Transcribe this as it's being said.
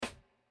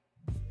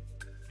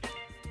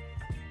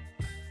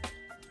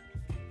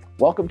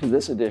Welcome to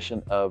this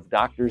edition of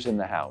Doctors in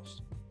the House.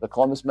 The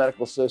Columbus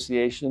Medical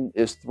Association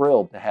is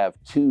thrilled to have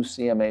two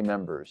CMA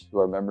members who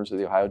are members of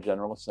the Ohio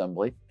General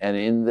Assembly. And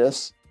in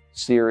this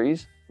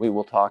series, we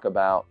will talk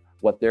about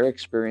what their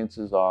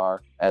experiences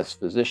are as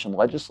physician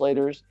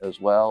legislators,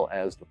 as well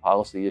as the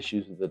policy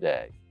issues of the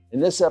day. In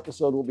this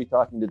episode, we'll be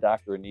talking to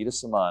Dr. Anita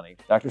Somani.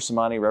 Dr.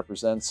 Somani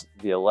represents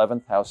the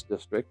 11th House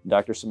District.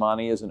 Dr.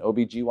 Somani is an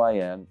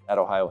OBGYN at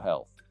Ohio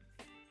Health.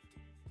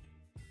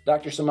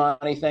 Dr.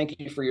 Somani, thank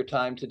you for your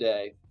time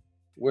today.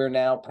 We're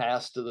now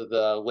past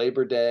the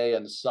Labor Day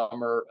and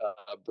summer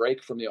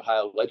break from the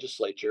Ohio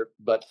legislature,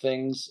 but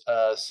things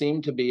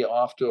seem to be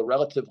off to a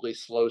relatively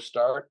slow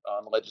start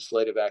on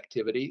legislative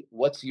activity.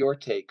 What's your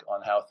take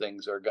on how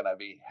things are going to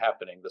be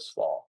happening this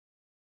fall?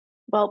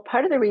 Well,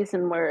 part of the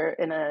reason we're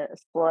in a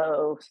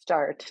slow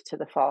start to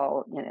the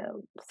fall,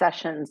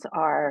 sessions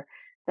are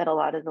that a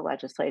lot of the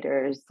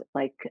legislators,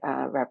 like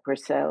Rep.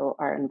 Rousseau,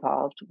 are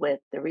involved with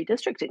the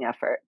redistricting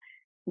effort.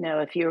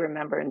 If you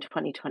remember in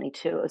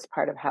 2022, as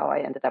part of how I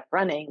ended up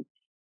running,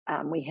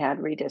 we had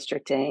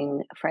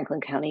redistricting.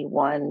 Franklin County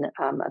won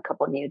a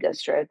couple new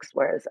districts,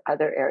 whereas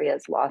other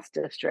areas lost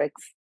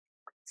districts.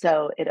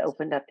 So it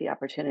opened up the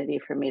opportunity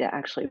for me to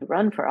actually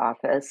run for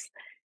office.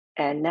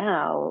 And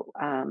now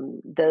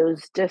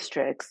those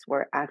districts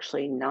were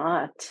actually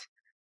not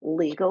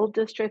legal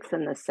districts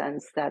in the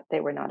sense that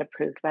they were not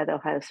approved by the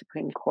Ohio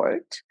Supreme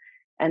Court,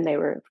 and they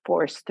were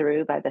forced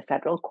through by the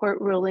federal court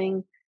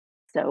ruling.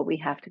 So we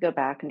have to go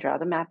back and draw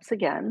the maps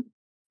again.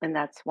 And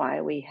that's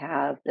why we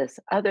have this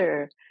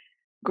other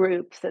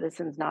group,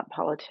 Citizens Not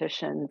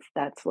Politicians,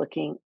 that's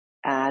looking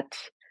at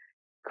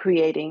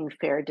creating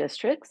fair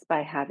districts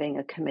by having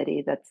a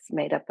committee that's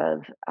made up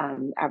of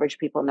average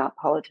people, not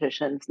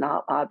politicians,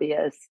 not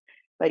lobbyists,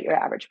 but your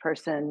average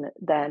person,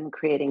 then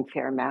creating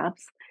fair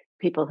maps,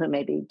 people who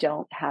maybe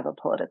don't have a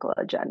political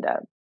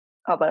agenda.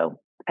 Although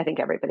I think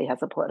everybody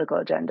has a political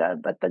agenda,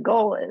 but the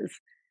goal is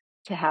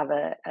to have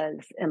as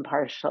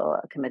impartial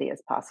a committee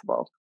as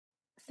possible.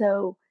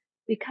 So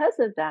because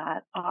of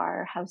that,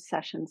 our House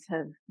sessions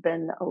have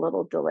been a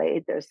little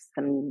delayed. There's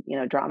some,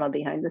 drama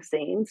behind the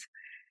scenes.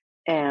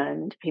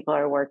 And people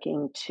are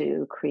working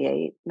to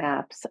create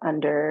maps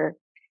under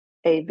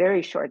a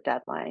very short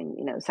deadline.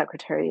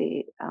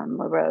 Secretary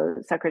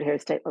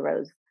of State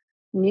LaRose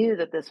knew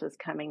that this was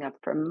coming up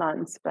for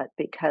months, but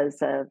because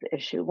of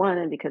issue one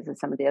and because of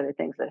some of the other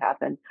things that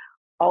happened,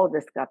 all of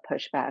this got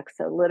pushed back.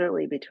 So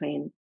literally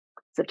between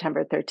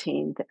September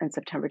 13th and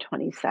September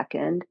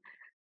 22nd,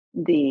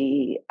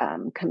 the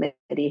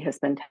committee has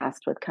been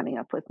tasked with coming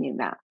up with new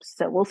maps.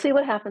 So we'll see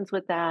what happens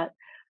with that.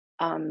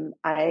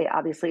 I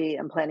obviously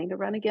am planning to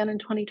run again in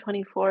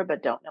 2024,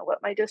 but don't know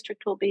what my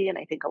district will be. And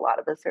I think a lot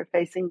of us are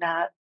facing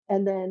that.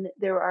 And then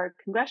there are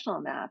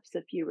congressional maps.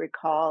 If you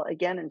recall,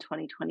 again, in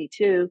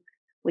 2022,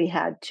 we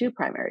had two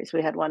primaries.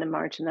 We had one in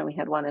March and then we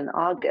had one in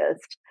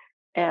August.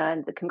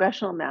 And the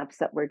congressional maps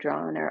that were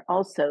drawn are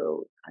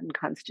also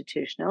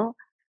unconstitutional.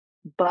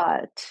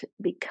 But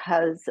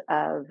because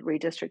of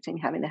redistricting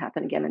having to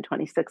happen again in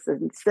 26,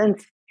 and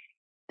since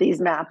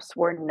these maps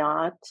were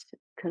not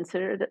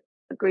considered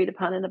agreed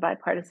upon in a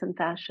bipartisan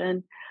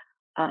fashion,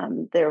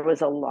 there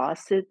was a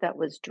lawsuit that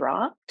was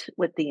dropped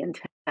with the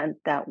intent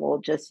that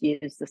we'll just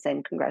use the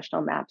same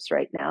congressional maps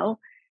right now.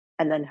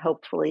 And then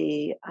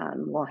hopefully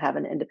we'll have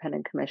an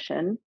independent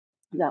commission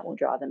that will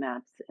draw the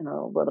maps in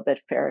a little bit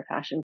fairer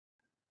fashion.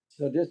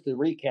 So just to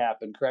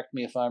recap, and correct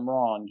me if I'm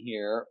wrong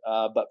here,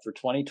 but for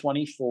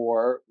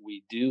 2024,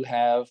 we do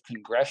have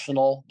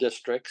congressional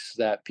districts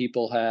that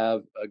people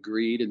have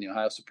agreed and the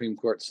Ohio Supreme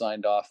Court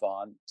signed off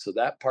on. So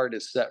that part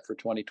is set for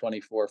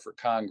 2024 for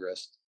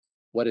Congress.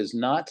 What is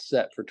not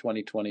set for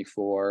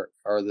 2024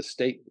 are the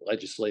state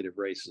legislative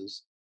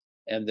races.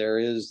 And there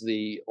is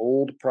the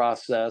old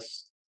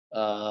process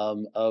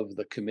of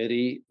the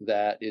committee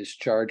that is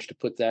charged to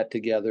put that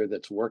together,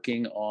 that's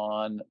working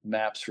on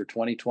maps for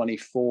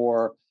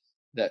 2024.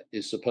 That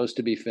is supposed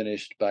to be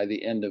finished by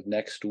the end of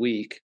next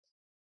week.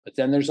 But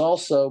then there's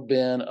also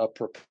been a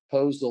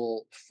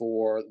proposal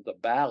for the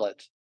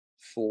ballot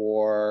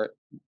for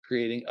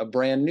creating a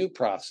brand new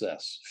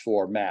process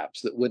for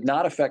maps that would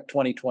not affect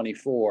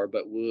 2024,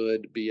 but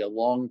would be a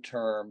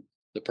long-term,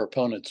 the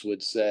proponents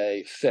would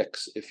say,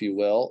 fix, if you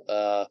will,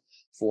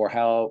 for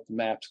how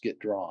maps get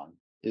drawn.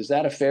 Is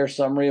that a fair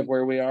summary of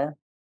where we are?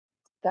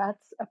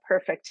 That's a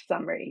perfect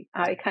summary.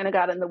 I kind of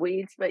got in the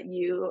weeds, but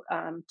you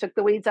took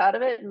the weeds out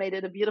of it and made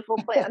it a beautiful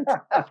plan.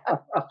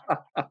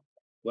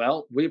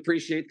 Well, we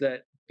appreciate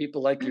that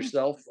people like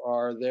yourself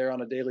are there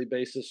on a daily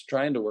basis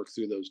trying to work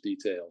through those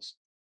details.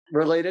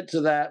 Related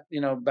to that,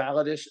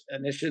 ballot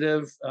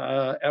initiative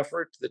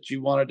effort that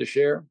you wanted to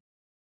share?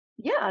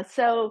 Yeah,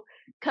 so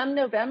come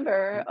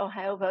November,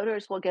 Ohio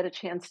voters will get a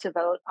chance to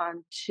vote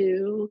on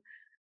two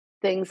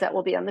things that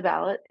will be on the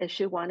ballot,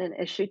 issue one and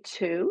issue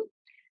two.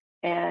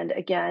 And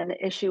again,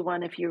 issue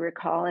one, if you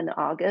recall, in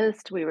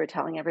August, we were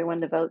telling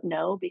everyone to vote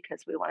no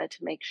because we wanted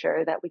to make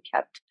sure that we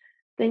kept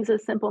things a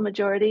simple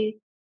majority.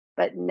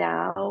 But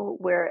now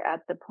we're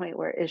at the point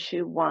where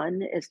issue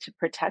one is to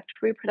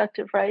protect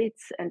reproductive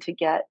rights and to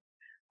get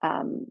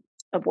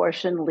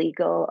abortion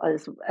legal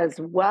as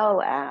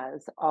well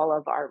as all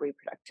of our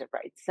reproductive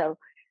rights. So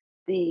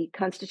the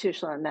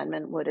constitutional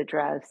amendment would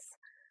address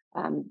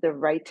the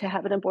right to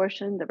have an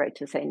abortion, the right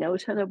to say no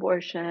to an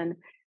abortion,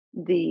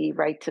 the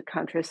right to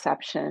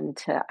contraception,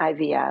 to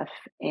IVF,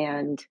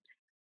 and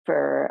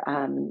for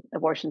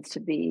abortions to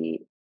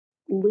be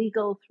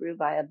legal through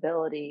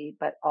viability,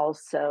 but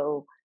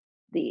also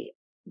the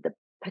the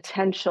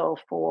potential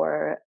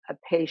for a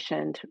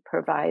patient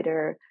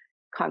provider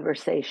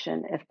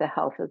conversation if the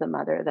health of the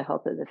mother, the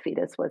health of the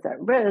fetus was at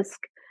risk,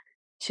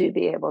 to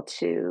be able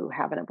to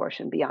have an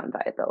abortion beyond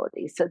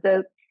viability. So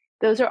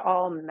those are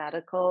all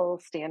medical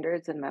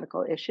standards and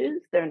medical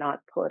issues. They're not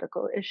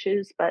political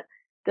issues, but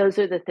those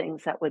are the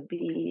things that would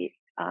be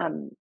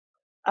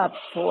up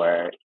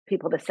for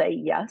people to say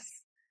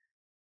yes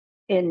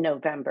in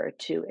November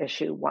to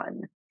issue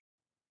one.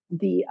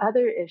 The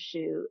other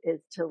issue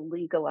is to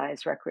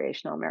legalize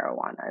recreational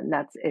marijuana, and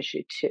that's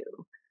issue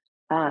two.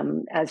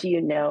 As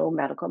you know,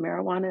 medical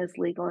marijuana is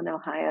legal in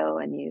Ohio,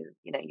 and you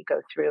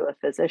go through a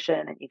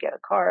physician and you get a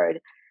card,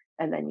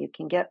 and then you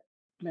can get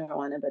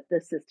marijuana. But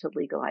this is to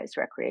legalize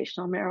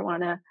recreational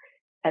marijuana,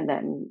 and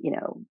then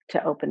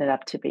to open it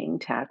up to being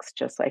taxed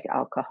just like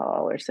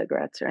alcohol or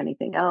cigarettes or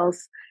anything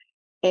else,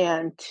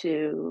 and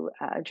to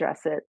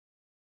address it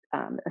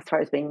as far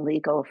as being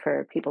legal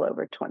for people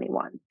over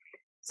 21.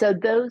 So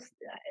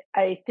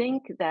I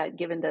think that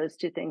given those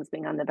two things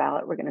being on the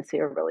ballot, we're going to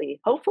see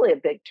hopefully a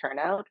big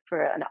turnout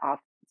for an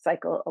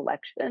off-cycle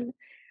election,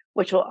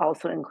 which will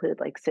also include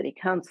like city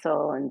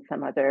council and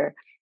some other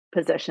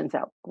positions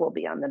that will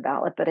be on the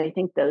ballot. But I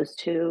think those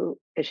two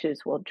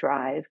issues will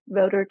drive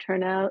voter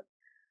turnout.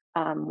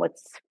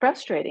 What's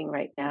frustrating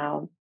right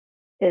now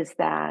is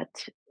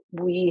that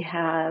we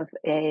have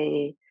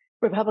a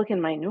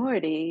Republican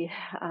minority,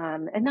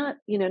 and not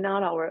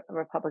all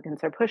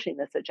Republicans are pushing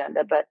this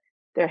agenda, but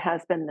there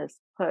has been this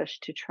push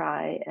to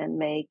try and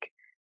make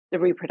the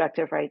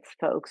reproductive rights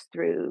folks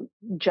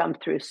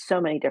jump through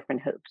so many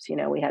different hoops.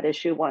 We had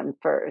issue one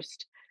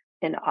first.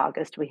 In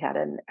August, we had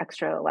an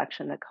extra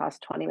election that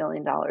cost $20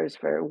 million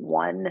for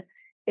one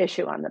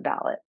issue on the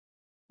ballot.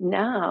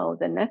 Now,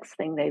 the next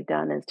thing they've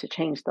done is to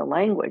change the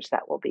language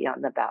that will be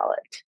on the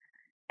ballot.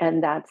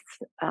 And that's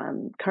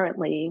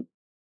currently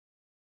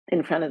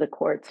in front of the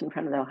courts, in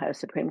front of the Ohio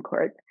Supreme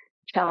Court,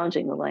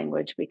 challenging the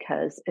language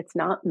because it's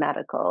not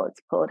medical, it's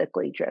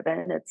politically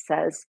driven. It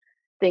says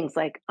things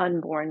like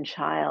unborn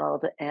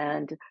child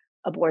and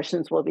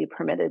abortions will be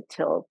permitted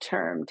till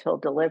term, till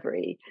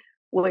delivery,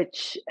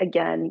 which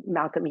again,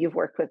 Malcolm, you've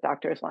worked with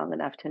doctors long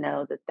enough to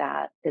know that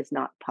that is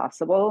not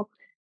possible,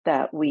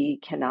 that we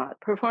cannot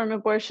perform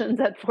abortions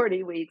at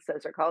 40 weeks.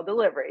 Those are called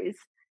deliveries.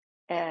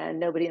 And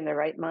nobody in their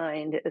right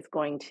mind is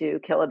going to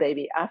kill a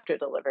baby after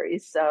delivery.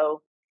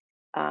 So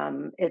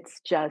it's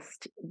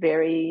just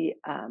very,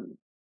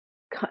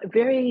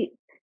 very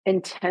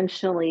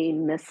intentionally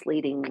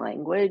misleading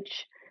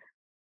language.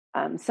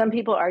 Some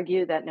people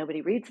argue that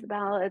nobody reads the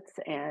ballots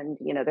and,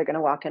 they're going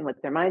to walk in with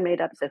their mind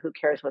made up. So who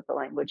cares what the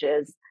language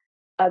is?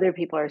 Other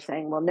people are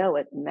saying, well, no,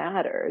 it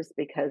matters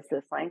because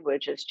this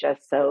language is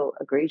just so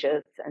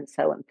egregious and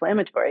so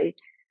inflammatory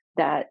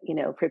that,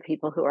 for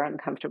people who are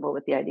uncomfortable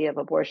with the idea of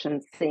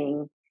abortion,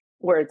 seeing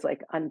words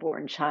like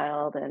unborn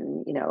child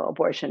and,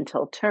 abortion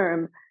till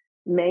term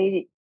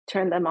may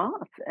turn them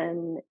off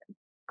and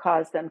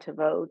cause them to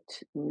vote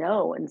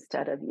no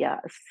instead of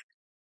yes.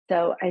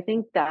 So I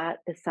think that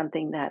is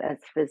something that as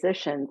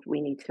physicians,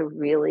 we need to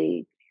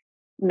really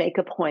make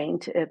a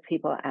point if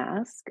people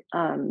ask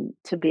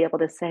to be able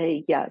to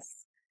say,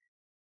 yes,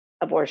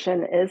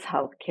 abortion is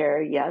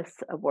healthcare. Yes,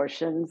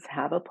 abortions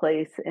have a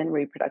place in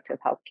reproductive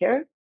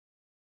healthcare,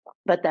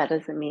 but that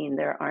doesn't mean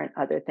there aren't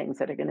other things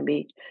that are going to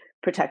be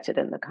protected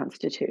in the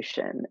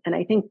Constitution. And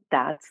I think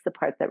that's the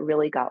part that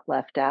really got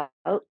left out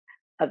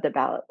of the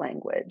ballot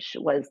language,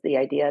 was the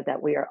idea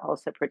that we are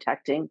also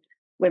protecting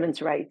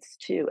women's rights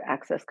to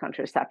access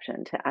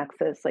contraception, to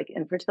access like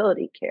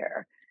infertility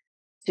care,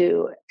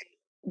 to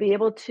be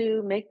able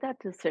to make that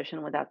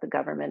decision without the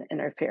government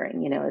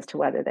interfering, as to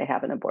whether they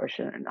have an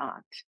abortion or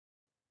not.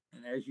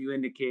 And as you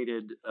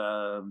indicated,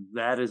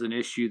 that is an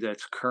issue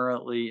that's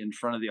currently in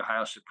front of the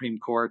Ohio Supreme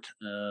Court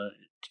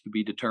to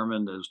be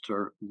determined as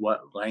to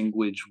what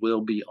language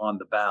will be on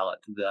the ballot.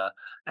 The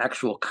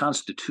actual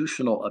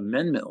constitutional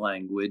amendment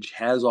language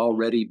has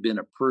already been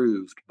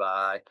approved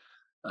by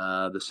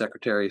the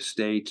Secretary of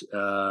State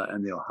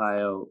and the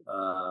Ohio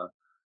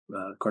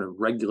kind of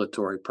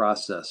regulatory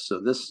process. So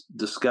this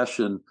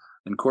discussion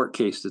and court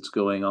case that's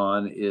going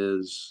on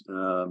is,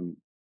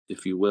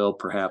 if you will,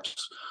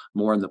 perhaps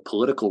more in the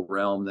political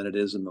realm than it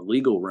is in the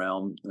legal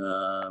realm,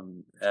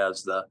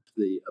 as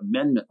the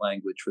amendment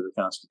language for the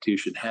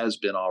Constitution has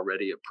been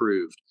already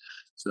approved.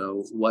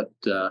 So what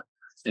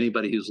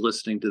anybody who's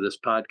listening to this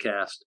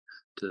podcast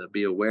to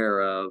be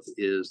aware of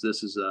is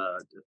this is a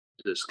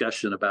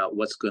discussion about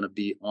what's going to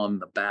be on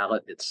the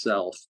ballot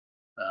itself,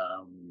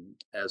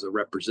 as a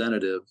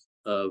representative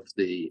of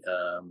the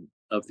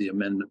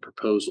amendment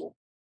proposal.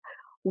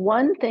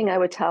 One thing I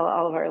would tell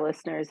all of our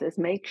listeners is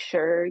make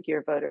sure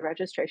your voter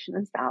registration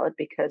is valid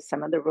because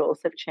some of the rules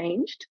have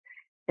changed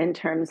in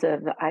terms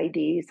of the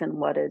IDs and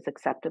what is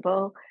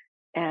acceptable.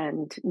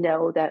 And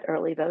know that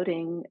early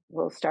voting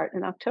will start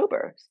in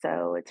October.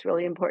 So it's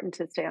really important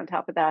to stay on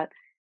top of that.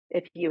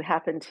 If you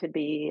happen to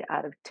be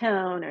out of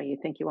town or you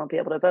think you won't be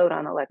able to vote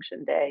on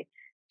election day,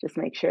 just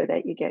make sure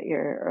that you get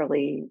your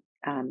early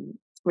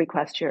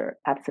request your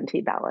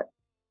absentee ballot.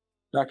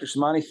 Dr.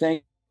 Somani,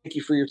 thank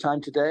you for your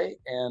time today,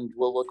 and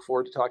we'll look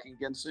forward to talking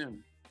again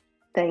soon.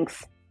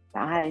 Thanks.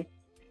 Bye.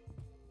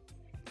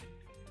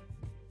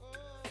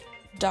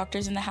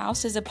 Doctors in the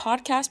House is a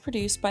podcast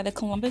produced by the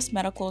Columbus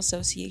Medical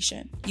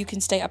Association. You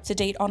can stay up to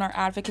date on our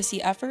advocacy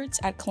efforts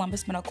at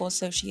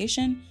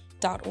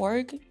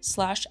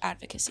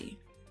columbusmedicalassociation.org/advocacy.